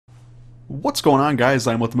What's going on, guys?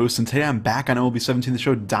 I'm with Moose, and today I'm back on MLB 17, the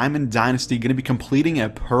Show Diamond Dynasty. Going to be completing a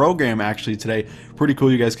program actually today. Pretty cool.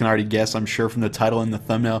 You guys can already guess, I'm sure, from the title and the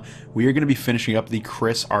thumbnail. We are going to be finishing up the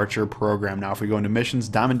Chris Archer program. Now, if we go into missions,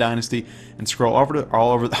 Diamond Dynasty, and scroll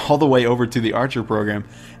all the way over to the Archer program,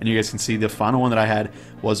 and you guys can see the final one that I had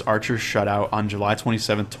was Archer shutout on July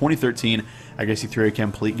 27th, 2013. I guess he threw a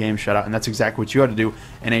complete game shutout, and that's exactly what you had to do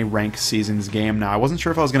in a ranked seasons game. Now, I wasn't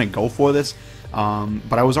sure if I was going to go for this.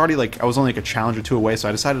 But I was only like a challenge or two away, so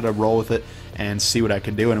I decided to roll with it and see what I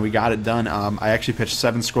could do, and we got it done. I actually pitched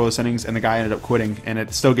 7 scoreless innings, and the guy ended up quitting, and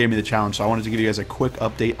it still gave me the challenge. So I wanted to give you guys a quick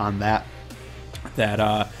update on that.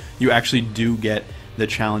 You actually do get the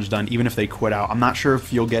challenge done, even if they quit out. I'm not sure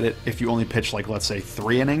if you'll get it if you only pitch, like, let's say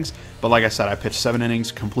 3 innings, but like I said, I pitched 7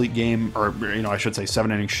 innings, complete game, or I should say 7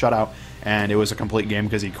 innings shutout, and it was a complete game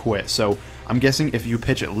because he quit. So I'm guessing if you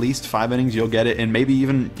pitch at least 5 innings, you'll get it, and maybe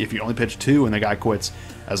even if you only pitch 2 and the guy quits,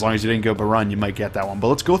 as long as you didn't give up a run, you might get that one. But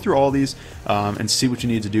let's go through all these and see what you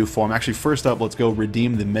need to do for him. Actually, first up, let's go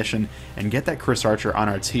redeem the mission and get that Chris Archer on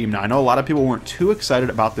our team. Now, I know a lot of people weren't too excited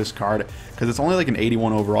about this card because it's only like an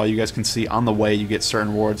 81 overall. You guys can see on the way you get certain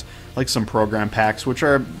rewards, like some program packs, which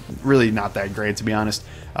are really not that great, to be honest.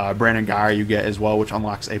 Brandon Guyer you get as well, which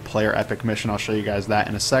unlocks a player epic mission. I'll show you guys that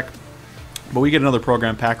in a sec. But we get another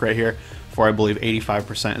program pack right here for, I believe,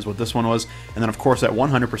 85% is what this one was. And then, of course, at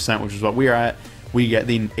 100%, which is what we are at, we get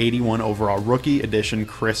the 81 overall rookie edition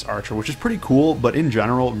Chris Archer, which is pretty cool, but in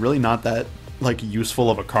general, really not that like useful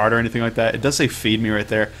of a card or anything like that. It does say feed me right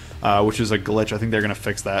there, which is a glitch. I think they're going to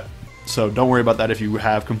fix that. So don't worry about that if you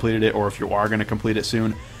have completed it or if you are going to complete it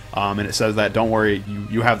soon. And it says that, don't worry,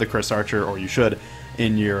 you have the Chris Archer, or you should,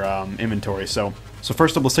 in your inventory. So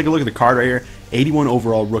first up, let's take a look at the card right here. 81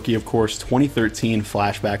 overall rookie, of course, 2013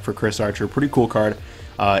 flashback for Chris Archer. Pretty cool card.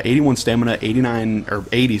 81 stamina, 89, or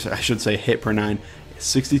 80, I should say, hit per 9,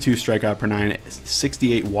 62 strikeout per 9,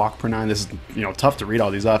 68 walk per 9. This is, tough to read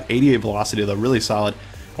all these off. 88 velocity, though, really solid.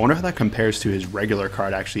 I wonder how that compares to his regular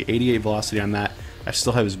card, actually. 88 velocity on that. I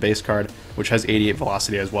still have his base card, which has 88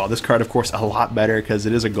 velocity as well. This card, of course, a lot better because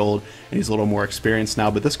it is a gold, and he's a little more experienced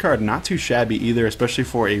now. But this card, not too shabby either, especially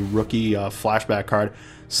for a rookie flashback card.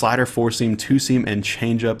 Slider, 4-seam, 2-seam, and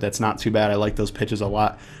changeup. That's not too bad. I like those pitches a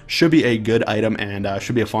lot. Should be a good item, and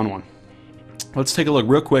should be a fun one. Let's take a look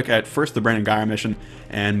real quick at first the Brandon Guyer mission,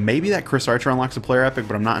 and maybe that Chris Archer unlocks a player epic,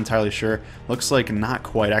 but I'm not entirely sure. Looks like not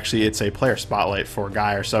quite. Actually, it's a player spotlight for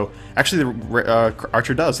Guyer, so actually the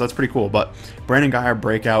Archer does, so that's pretty cool. But Brandon Guyer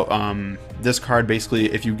breakout, this card basically,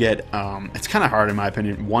 if you get, it's kind of hard in my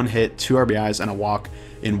opinion, 1 hit, 2 RBIs, and a walk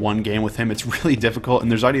in 1 game with him. It's really difficult, and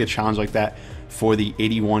there's already a challenge like that for the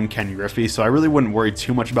 81 Kenny Griffey, so I really wouldn't worry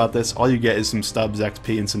too much about this. All you get is some stubs,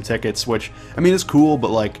 XP, and some tickets, which, I mean, is cool, but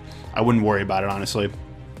like, I wouldn't worry about it, honestly.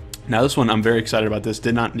 Now this one, I'm very excited about this.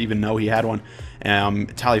 Did not even know he had one.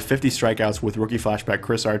 Tally 50 strikeouts with rookie flashback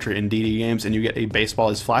Chris Archer in DD games, and you get a baseball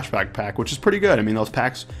as flashback pack, which is pretty good. I mean, those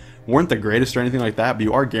packs weren't the greatest or anything like that, but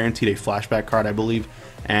you are guaranteed a flashback card, I believe,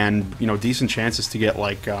 and decent chances to get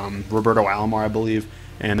like Roberto Alomar, I believe,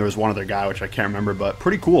 and there was one other guy which I can't remember, but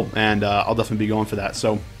pretty cool, and I'll definitely be going for that.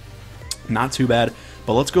 So not too bad.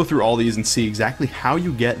 But let's go through all these and see exactly how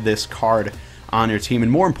you get this card on your team, and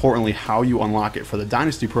more importantly, how you unlock it for the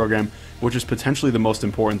Dynasty program, which is potentially the most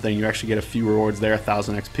important thing. You actually get a few rewards there,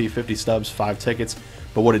 1,000 XP, 50 stubs, 5 tickets,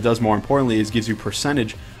 but what it does more importantly is gives you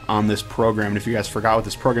percentage on this program. And if you guys forgot what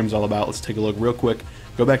this program is all about, let's take a look real quick.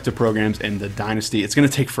 Go back to programs and the Dynasty. It's going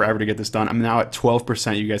to take forever to get this done. I'm now at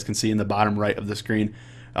 12%. You guys can see in the bottom right of the screen.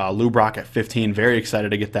 Lou Brock at 15. Very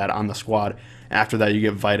excited to get that on the squad. After that, you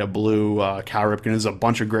get Vita Blue, Cal Ripken. There's a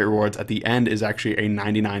bunch of great rewards. At the end is actually a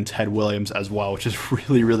 99 Ted Williams as well, which is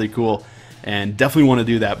really, really cool. And definitely want to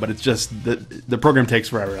do that, but it's just the program takes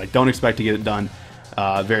forever. Like, don't expect to get it done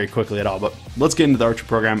very quickly at all. But let's get into the Archer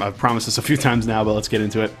program. I've promised this a few times now, but let's get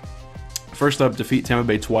into it. First up, defeat Tampa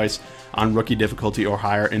Bay twice on rookie difficulty or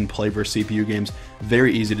higher in play versus CPU games.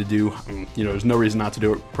 Very easy to do. There's no reason not to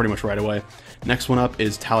do it pretty much right away. Next one up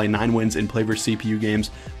is tally 9 wins in play versus CPU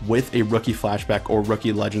games with a rookie flashback or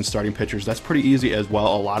rookie legend starting pitchers. That's pretty easy as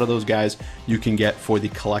well. A lot of those guys you can get for the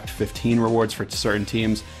collect 15 rewards for certain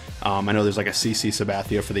teams. I know there's like a CC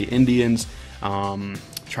Sabathia for the Indians. Trying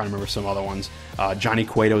to remember some other ones. Johnny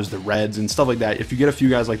Cueto's the Reds and stuff like that. If you get a few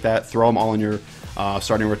guys like that, throw them all in your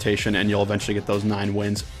starting rotation, and you'll eventually get those 9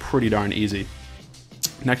 wins pretty darn easy.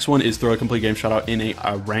 Next one is throw a complete game shutout in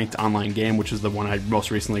a ranked online game, which is the one I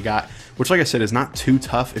most recently got, which, like I said, is not too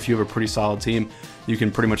tough. If you have a pretty solid team, you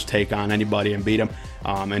can pretty much take on anybody and beat them,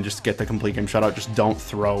 and just get the complete game shutout. Just don't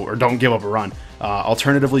throw or don't give up a run.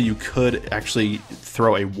 Alternatively, you could actually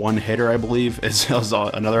throw a one-hitter, I believe, is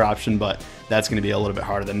another option, but that's going to be a little bit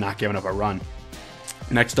harder than not giving up a run.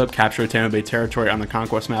 Next up, capture a Tampa Bay territory on the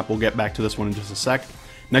Conquest map. We'll get back to this one in just a sec.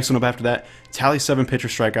 Next one up after that, tally 7 pitcher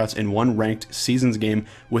strikeouts in one ranked seasons game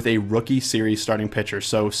with a rookie series starting pitcher.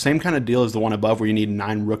 So same kind of deal as the one above where you need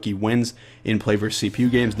 9 rookie wins in play versus CPU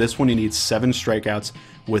games. This one you need 7 strikeouts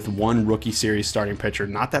with one rookie series starting pitcher.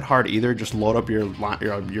 Not that hard either. Just load up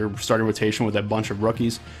your starting rotation with a bunch of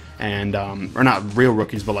rookies, and or not real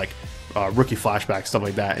rookies, but like rookie flashbacks, stuff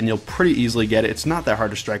like that, and you'll pretty easily get it. It's not that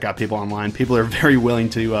hard to strike out people online. People are very willing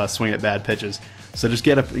to swing at bad pitches. So just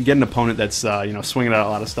get an opponent that's swinging at a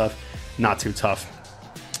lot of stuff. Not too tough.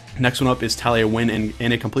 Next one up is tally a win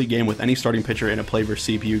in a complete game with any starting pitcher in a play versus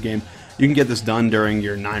CPU game. You can get this done during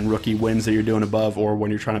your 9 rookie wins that you're doing above, or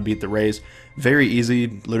when you're trying to beat the Rays. Very easy.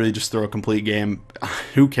 Literally just throw a complete game.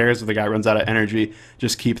 Who cares if the guy runs out of energy?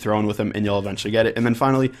 Just keep throwing with him and you'll eventually get it. And then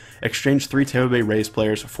finally, exchange 3 Tampa Bay Rays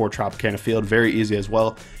players for Tropicana Field. Very easy as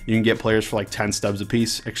well. You can get players for like 10 stubs a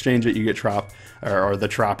piece. Exchange it, you get Trop, or the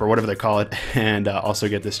Trop, or whatever they call it, and also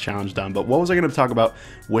get this challenge done. But what was I going to talk about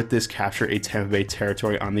with this capture a Tampa Bay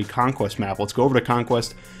territory on the Conquest map? Let's go over to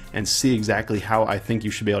Conquest and see exactly how I think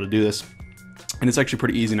you should be able to do this. And it's actually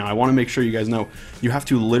pretty easy now. I want to make sure you guys know you have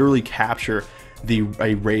to literally capture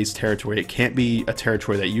a Rays territory. It can't be a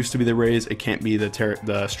territory that used to be the Rays. It can't be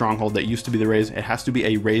the stronghold that used to be the Rays. It has to be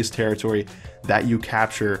a Rays territory that you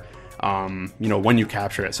capture, when you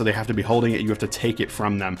capture it. So they have to be holding it. You have to take it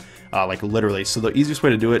from them, like literally. So the easiest way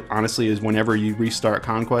to do it, honestly, is whenever you restart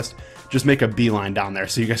Conquest, just make a beeline down there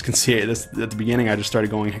so you guys can see it. At the beginning, I just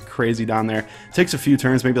started going crazy down there. It takes a few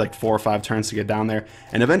turns, maybe like 4 or 5 turns to get down there,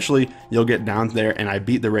 and eventually you'll get down there, and I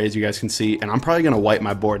beat the Rays, you guys can see. And I'm probably going to wipe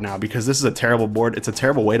my board now because this is a terrible board. It's a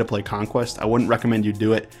terrible way to play Conquest. I wouldn't recommend you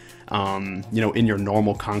do it in your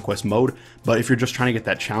normal Conquest mode, but if you're just trying to get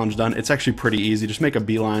that challenge done, it's actually pretty easy. Just make a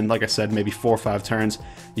beeline, like I said, maybe 4 or 5 turns,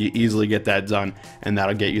 you easily get that done, and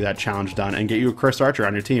that'll get you that challenge done and get you a Chris Archer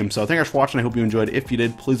on your team. So thanks for watching. I hope you enjoyed. If you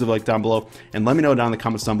did, please leave a like down below, and let me know down in the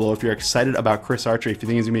comments down below if you're excited about Chris Archer, if you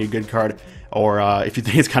think he's gonna be a good card, or if you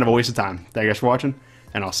think it's kind of a waste of time. Thank you guys for watching,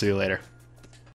 and I'll see you later.